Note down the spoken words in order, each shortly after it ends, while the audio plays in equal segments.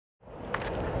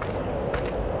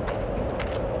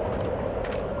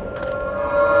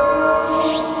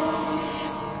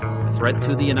threat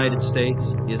to the United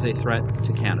States is a threat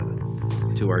to Canada,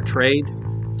 to our trade,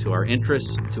 to our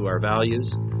interests, to our values,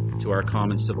 to our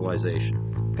common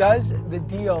civilization. Does the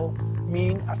deal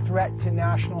mean a threat to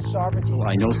national sovereignty? Well,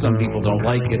 I know some people don't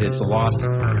like it. It's a loss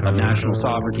of national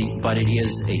sovereignty, but it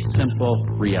is a simple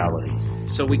reality.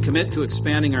 So we commit to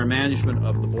expanding our management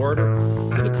of the border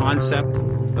to the concept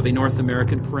of a North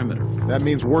American perimeter. That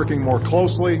means working more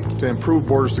closely to improve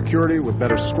border security with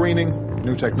better screening,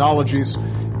 new technologies,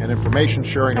 and information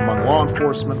sharing among law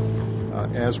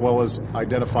enforcement, as well as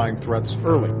identifying threats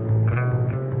early.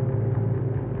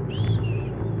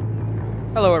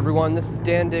 Hello everyone, this is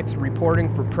Dan Dix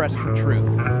reporting for Press for Truth.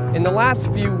 In the last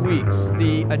few weeks,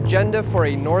 the agenda for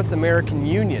a North American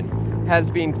Union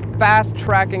has been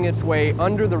fast-tracking its way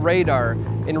under the radar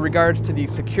in regards to the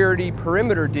security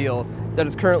perimeter deal that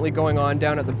is currently going on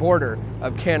down at the border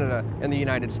of Canada and the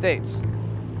United States.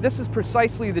 This is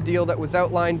precisely the deal that was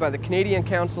outlined by the Canadian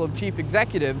Council of Chief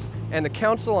Executives and the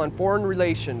Council on Foreign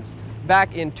Relations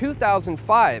back in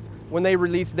 2005 when they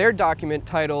released their document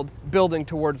titled Building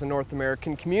Towards a North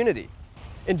American Community.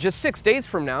 In just 6 days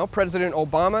from now, President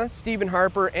Obama, Stephen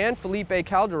Harper, and Felipe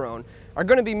Calderon are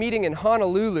going to be meeting in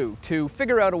Honolulu to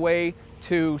figure out a way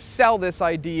to sell this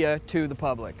idea to the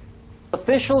public.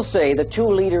 Officials say the two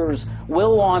leaders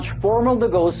will launch formal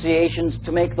negotiations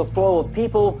to make the flow of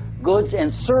people, goods,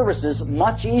 and services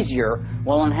much easier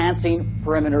while enhancing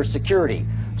perimeter security.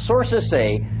 Sources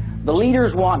say the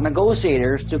leaders want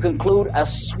negotiators to conclude a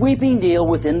sweeping deal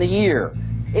within the year.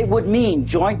 It would mean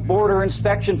joint border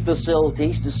inspection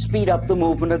facilities to speed up the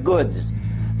movement of goods,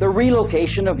 the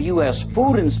relocation of U.S.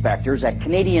 food inspectors at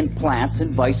Canadian plants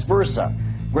and vice versa,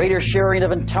 greater sharing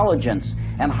of intelligence,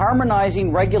 and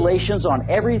harmonizing regulations on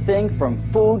everything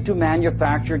from food to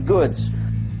manufactured goods.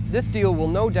 This deal will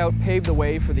no doubt pave the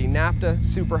way for the NAFTA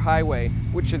superhighway,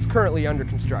 which is currently under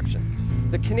construction.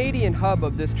 The Canadian hub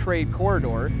of this trade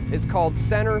corridor is called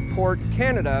Centre Port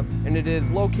Canada, and it is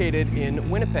located in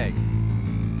Winnipeg.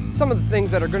 Some of the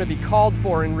things that are going to be called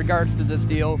for in regards to this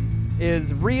deal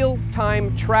is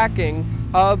real-time tracking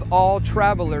of all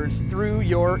travelers through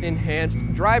your enhanced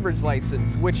driver's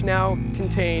license, which now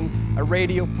contain a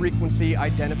radio frequency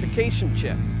identification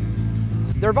chip.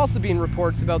 There have also been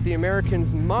reports about the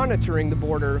Americans monitoring the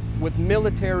border with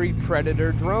military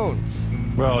Predator drones.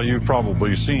 Well, you've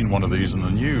probably seen one of these in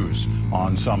the news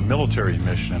on some military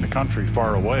mission in a country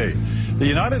far away. The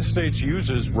United States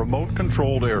uses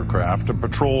remote-controlled aircraft to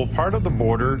patrol part of the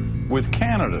border with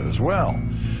Canada as well.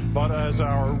 But as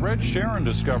our Red Sharon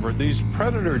discovered, these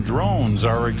Predator drones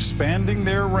are expanding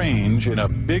their range in a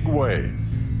big way.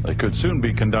 They could soon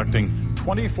be conducting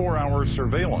 24-hour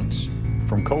surveillance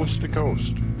from coast to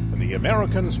coast. The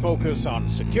Americans focus on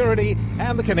security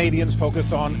and the Canadians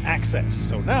focus on access.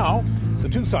 So now, the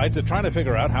two sides are trying to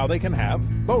figure out how they can have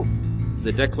both.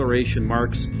 The declaration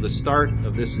marks the start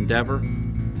of this endeavor,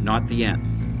 not the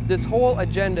end. This whole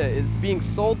agenda is being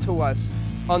sold to us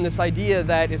on this idea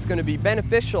that it's going to be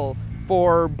beneficial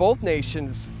for both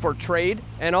nations for trade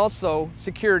and also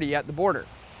security at the border.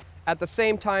 At the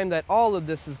same time that all of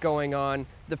this is going on,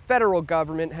 the federal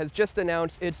government has just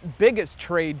announced its biggest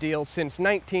trade deal since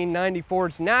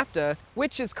 1994's NAFTA,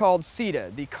 which is called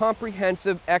CETA, the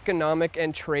Comprehensive Economic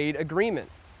and Trade Agreement.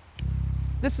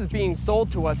 This is being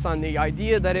sold to us on the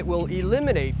idea that it will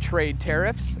eliminate trade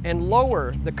tariffs and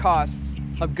lower the costs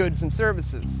of goods and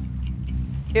services.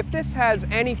 If this has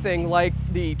anything like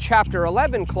the Chapter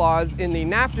 11 clause in the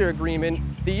NAFTA agreement,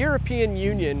 the European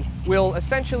Union will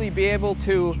essentially be able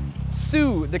to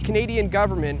sue the Canadian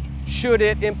government should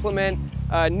it implement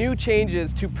new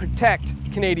changes to protect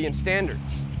Canadian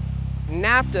standards.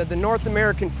 NAFTA, the North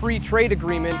American Free Trade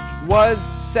Agreement, was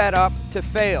set up to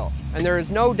fail, and there is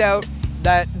no doubt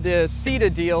that the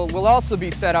CETA deal will also be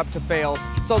set up to fail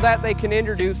so that they can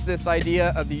introduce this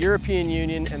idea of the European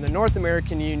Union and the North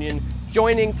American Union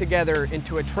joining together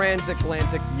into a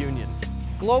transatlantic union.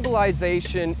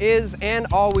 Globalization is and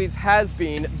always has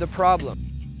been the problem.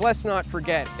 Let's not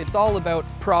forget, it's all about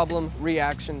problem,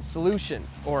 reaction, solution,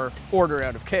 or order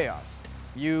out of chaos.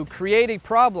 You create a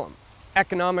problem,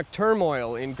 economic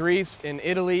turmoil in Greece, in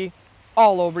Italy,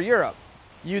 all over Europe.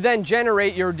 You then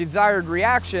generate your desired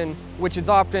reaction, which is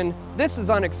often, this is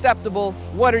unacceptable,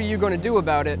 what are you going to do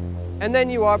about it? And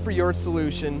then you offer your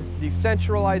solution, the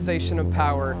centralization of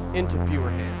power into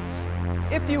fewer hands.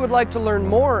 If you would like to learn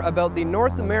more about the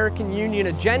North American Union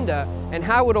agenda and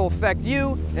how it will affect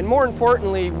you, and more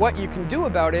importantly, what you can do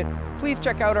about it, please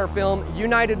check out our film,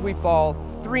 United We Fall,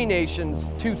 3 Nations,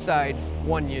 2 Sides,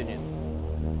 1 Union.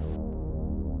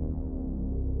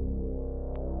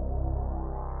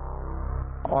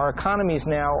 Our economies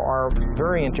now are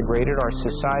very integrated. Our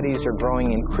societies are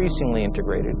growing increasingly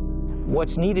integrated.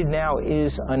 What's needed now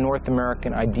is a North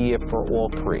American idea for all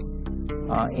three.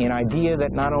 An idea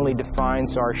that not only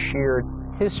defines our shared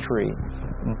history,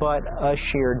 but a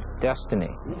shared destiny.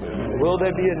 Will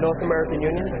there be a North American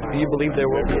Union? Do you believe there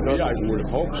will be a North American Union?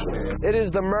 I would hope so. It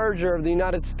is the merger of the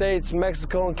United States,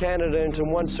 Mexico, and Canada into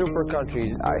one super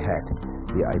country. I had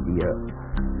the idea,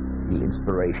 the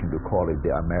inspiration to call it the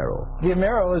Amero. The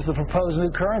Amero is the proposed new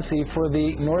currency for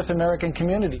the North American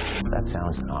community. That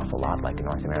sounds an awful lot like a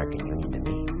North American Union to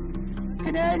me.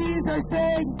 Canadians are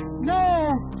saying no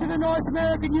to the North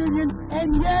American Union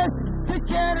and yes to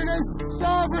Canada's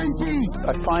sovereignty.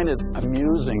 I find it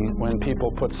amusing when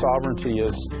people put sovereignty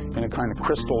as in a kind of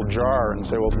crystal jar and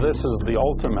say, well, this is the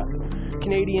ultimate.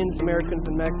 Canadians, Americans,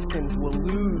 and Mexicans will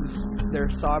lose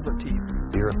their sovereignty.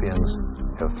 The Europeans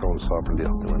have thrown sovereignty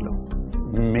out the window.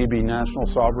 Maybe national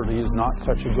sovereignty is not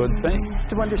such a good thing.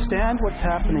 To understand what's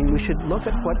happening, we should look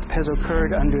at what has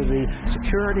occurred under the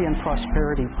Security and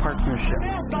Prosperity Partnership.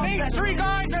 These three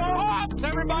guys are ops,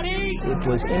 everybody! It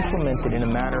was implemented in a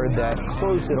manner that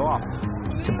closed it off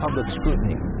to public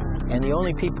scrutiny. And the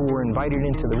only people who were invited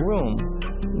into the room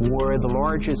were the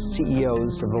largest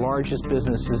CEOs of the largest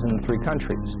businesses in the three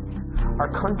countries.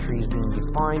 Our country is being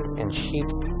defined and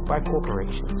shaped by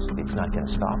corporations. It's not going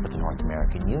to stop at the North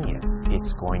American Union.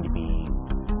 It's going to be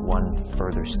one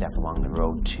further step along the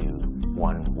road to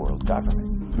one world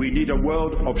government. We need a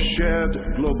world of shared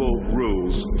global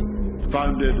rules,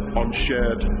 founded on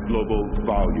shared global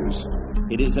values.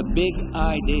 It is a big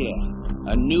idea,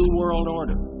 a new world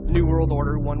order. New world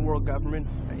order, one world government.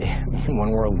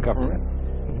 One world government.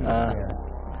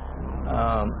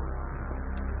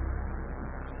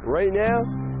 Right now,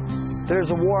 there's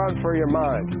a war on for your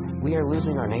mind. We are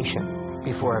losing our nation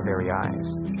before our very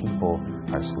eyes. People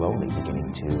are slowly beginning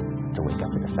to wake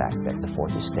up to the fact that the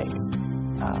fourth estate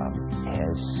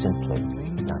has simply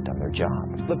not done their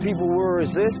job. The people will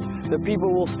resist. The people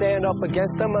will stand up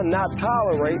against them and not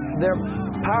tolerate their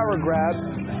power grab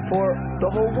for the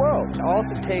whole world. All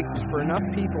it takes is for enough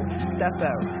people to step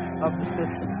out of the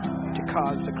system to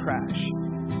cause a crash.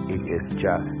 It is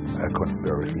just a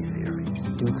conspiracy theory.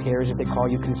 Who cares if they call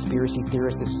you conspiracy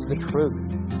theorists? This is the truth.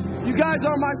 You guys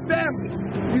are my family.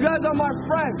 You guys are my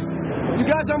friends. You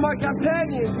guys are my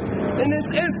companions in this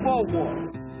info war.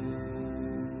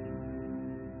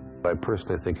 I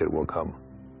personally think it will come.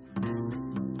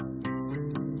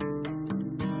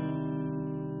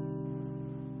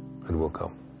 It will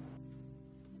come.